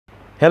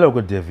Hello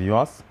good day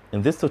viewers.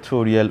 In this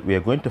tutorial we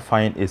are going to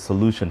find a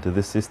solution to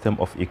this system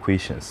of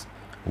equations.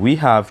 We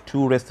have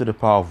 2 raised to the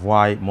power of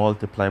y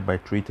multiplied by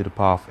 3 to the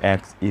power of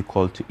x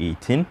equal to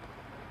 18,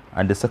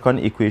 and the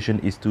second equation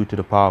is 2 to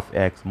the power of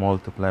x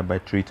multiplied by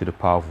 3 to the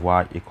power of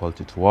y equal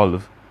to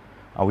 12,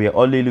 and we are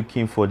only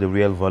looking for the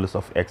real values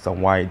of x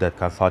and y that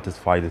can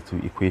satisfy the 2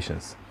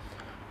 equations.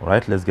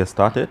 Alright, let's get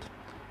started.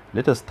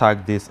 Let us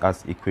tag this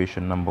as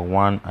equation number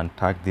 1 and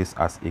tag this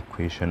as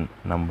equation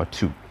number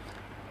 2.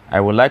 I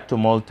would like to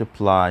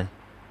multiply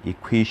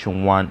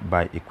equation 1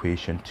 by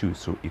equation 2.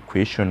 So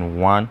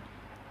equation 1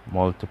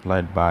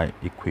 multiplied by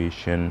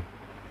equation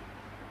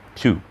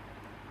 2.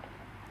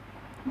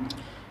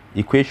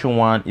 Equation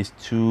 1 is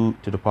 2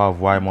 to the power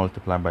of y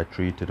multiplied by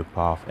 3 to the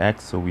power of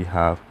x. So we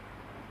have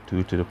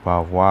 2 to the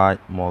power of y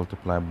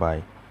multiplied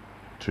by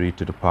 3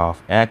 to the power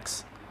of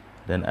x.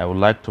 Then I would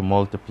like to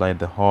multiply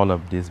the whole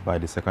of this by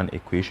the second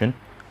equation,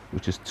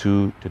 which is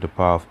 2 to the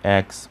power of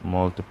x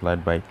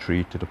multiplied by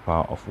 3 to the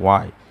power of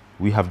y.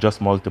 We have just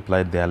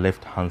multiplied their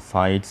left hand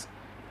sides,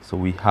 so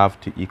we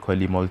have to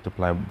equally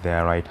multiply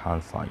their right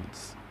hand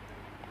sides.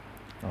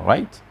 All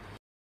right,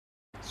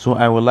 so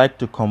I would like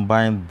to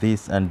combine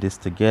this and this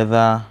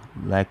together,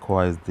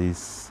 likewise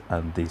this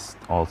and this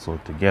also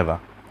together.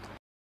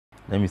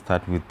 Let me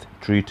start with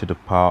 3 to the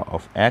power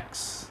of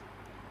x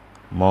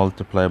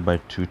multiplied by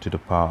 2 to the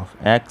power of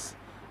x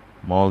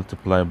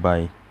multiplied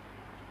by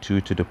 2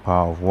 to the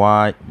power of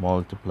y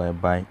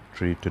multiplied by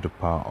 3 to the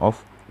power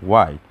of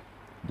y.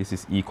 This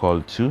is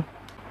equal to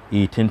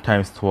 18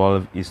 times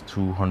 12 is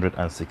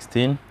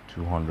 216.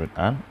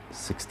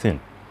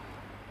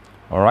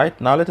 All right,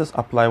 now let us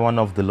apply one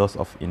of the laws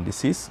of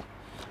indices.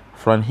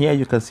 From here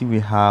you can see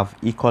we have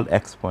equal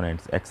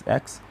exponents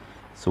xx,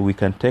 so we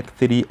can take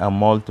 3 and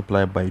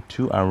multiply by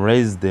 2 and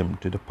raise them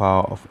to the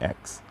power of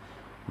x.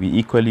 We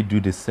equally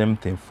do the same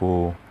thing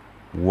for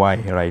y.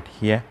 Right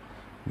here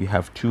we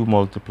have 2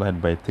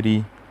 multiplied by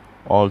 3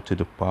 all to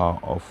the power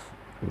of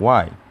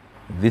y.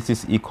 This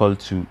is equal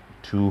to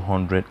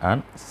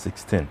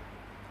 216.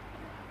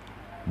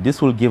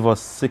 This will give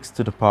us 6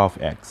 to the power of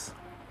x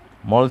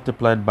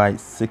multiplied by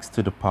 6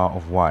 to the power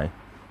of y,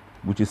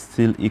 which is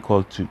still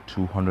equal to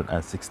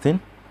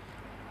 216.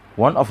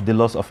 One of the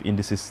laws of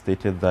indices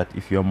stated that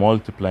if you are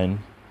multiplying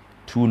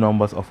two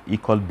numbers of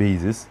equal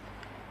bases,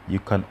 you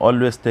can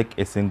always take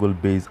a single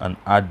base and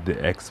add the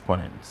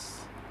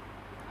exponents.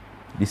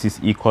 This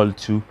is equal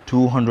to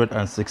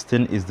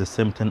 216 is the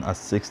same thing as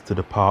 6 to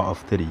the power of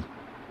 3.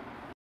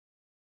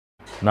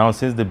 Now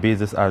since the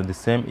bases are the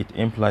same, it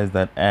implies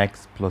that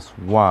x plus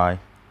y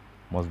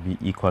must be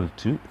equal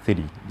to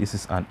 3. This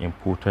is an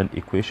important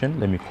equation.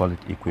 Let me call it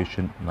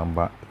equation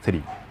number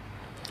 3.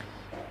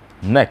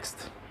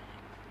 Next,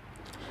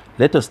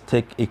 let us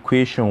take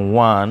equation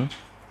 1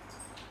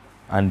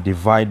 and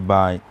divide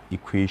by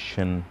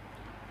equation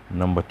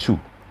number 2.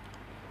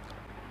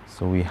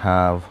 So we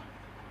have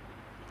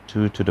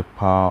 2 to the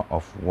power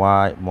of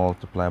y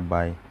multiplied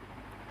by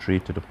 3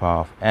 to the power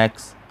of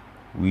x.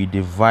 We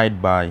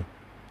divide by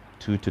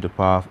 2 to the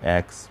power of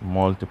x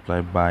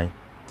multiplied by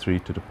 3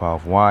 to the power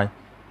of y,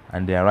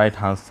 and their right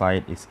hand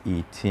side is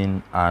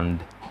 18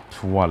 and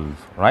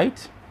 12,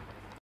 right?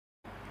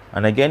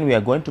 And again we are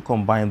going to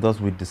combine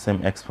those with the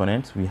same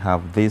exponents. We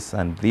have this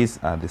and this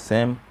are the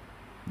same,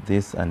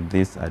 this and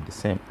this are the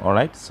same. All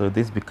right, so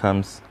this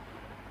becomes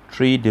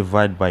 3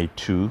 divided by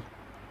 2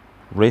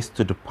 raised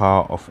to the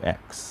power of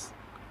x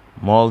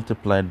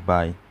multiplied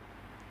by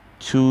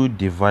 2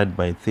 divided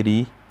by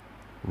 3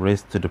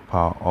 raised to the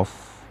power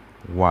of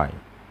y.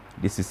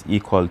 This is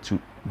equal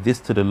to, this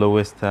to the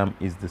lowest term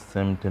is the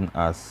same thing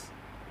as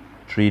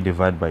 3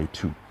 divided by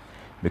 2,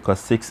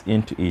 because 6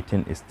 into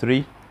 18 is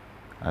 3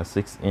 and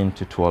 6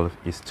 into 12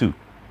 is 2.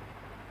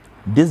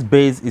 This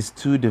base is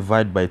 2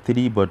 divided by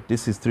 3, but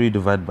this is 3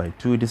 divided by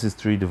 2, this is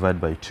 3 divided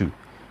by 2.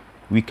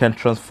 We can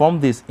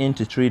transform this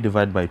into 3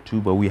 divided by 2,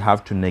 but we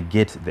have to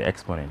negate the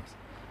exponents.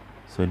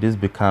 So this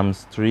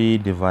becomes 3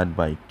 divided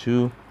by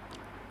 2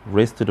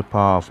 raised to the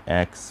power of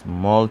x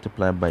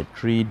multiplied by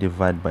 3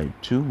 divided by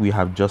 2. We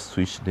have just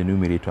switched the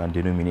numerator and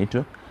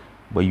denominator,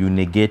 but you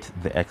negate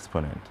the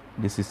exponent.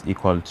 This is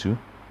equal to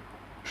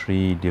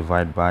 3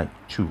 divided by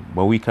 2,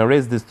 but we can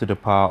raise this to the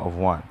power of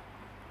 1.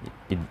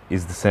 It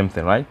is the same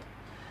thing, right?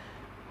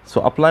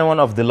 So applying one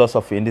of the laws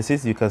of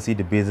indices, you can see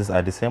the bases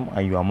are the same,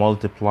 and you are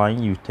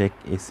multiplying. You take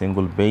a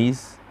single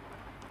base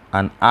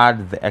and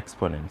add the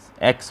exponents.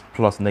 X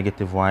plus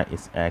negative y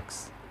is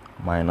x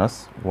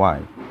minus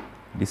y.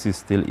 This is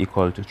still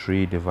equal to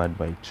 3 divided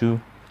by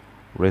 2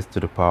 raised to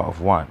the power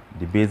of 1.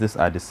 The bases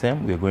are the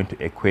same. We are going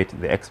to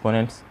equate the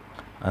exponents,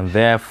 and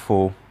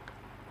therefore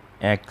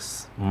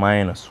x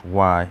minus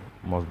y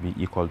must be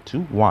equal to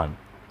 1.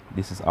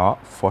 This is our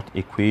fourth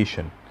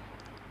equation.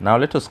 Now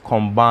let us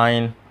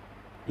combine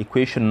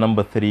equation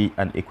number 3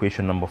 and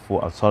equation number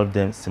 4 and solve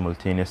them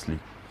simultaneously.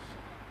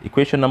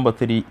 Equation number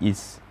 3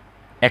 is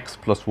x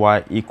plus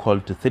y equal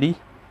to 3,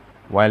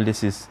 while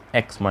this is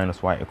x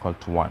minus y equal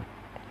to 1.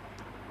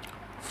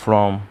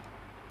 From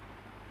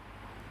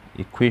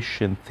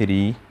equation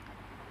 3,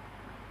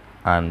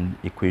 And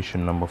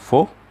equation number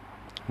 4,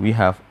 we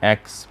have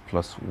x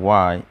plus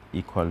y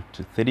equal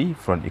to 3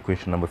 from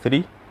equation number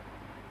 3,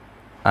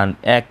 and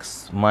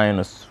x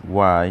minus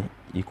y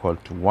equal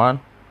to 1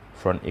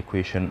 from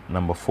equation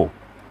number 4.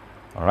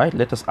 All right,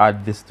 let us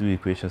add these two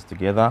equations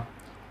together.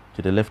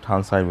 To the left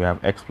hand side, we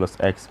have x plus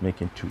x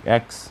making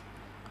 2x.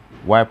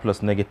 Y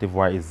plus negative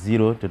y is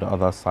 0. To the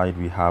other side,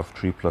 we have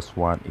 3 plus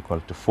 1 equal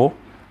to 4.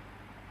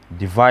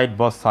 Divide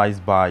both sides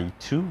by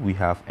 2, we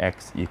have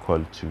x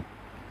equal to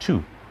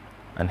 2.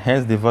 And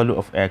hence the value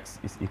of x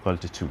is equal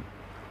to 2.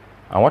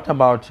 And what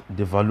about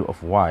the value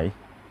of y?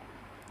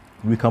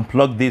 We can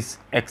plug this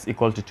x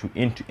equal to 2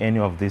 into any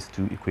of these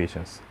two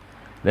equations.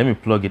 Let me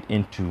plug it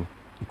into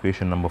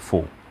equation number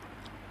 4.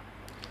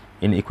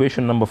 In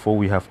equation number 4,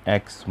 we have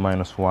x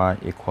minus y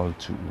equal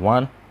to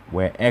 1,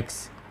 where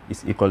x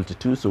is equal to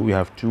 2. So we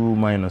have 2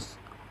 minus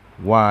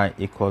y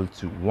equal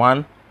to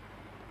 1,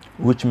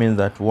 which means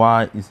that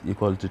y is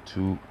equal to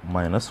 2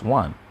 minus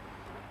 1.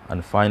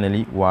 And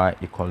finally, y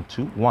equal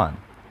to 1.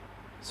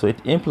 So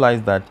it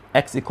implies that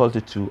x equal to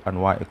 2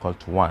 and y equal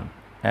to 1.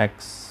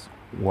 X,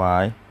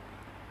 y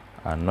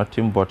are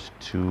nothing but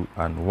 2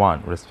 and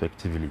 1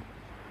 respectively.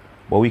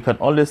 But we can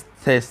always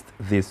test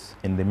this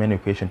in the main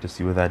equation to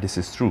see whether this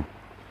is true.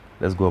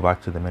 Let's go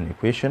back to the main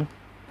equation.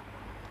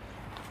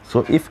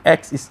 So if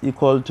x is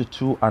equal to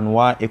 2 and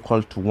y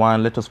equal to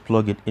 1, let us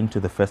plug it into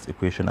the first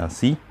equation and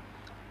see.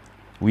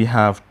 We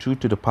have 2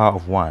 to the power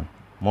of 1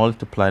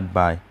 multiplied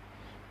by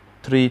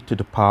 3 to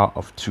the power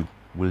of 2.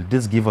 Will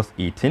this give us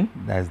 18?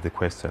 That is the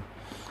question.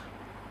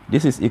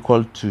 This is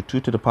equal to 2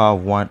 to the power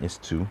of 1 is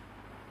 2,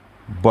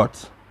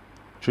 but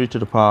 3 to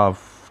the power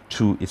of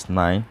 2 is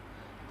 9,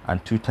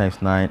 and 2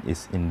 times 9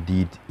 is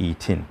indeed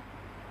 18.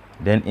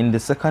 Then in the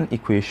second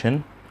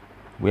equation,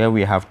 where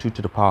we have 2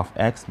 to the power of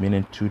x,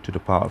 meaning 2 to the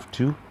power of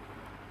 2,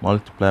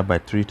 multiplied by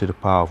 3 to the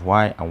power of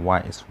y, and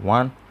y is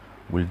 1.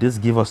 Will this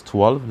give us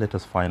 12? Let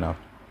us find out.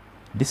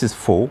 This is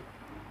 4,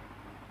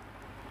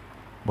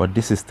 but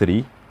this is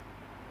 3,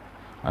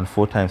 and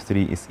 4 times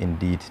 3 is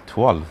indeed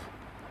 12.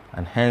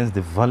 And hence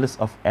the values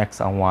of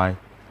x and y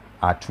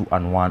are 2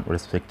 and 1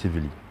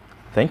 respectively.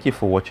 Thank you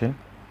for watching.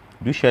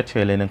 Do share to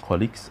your learning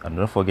colleagues, and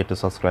don't forget to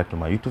subscribe to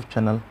my YouTube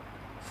channel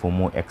for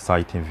more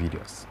exciting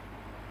videos.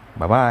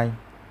 Bye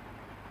bye.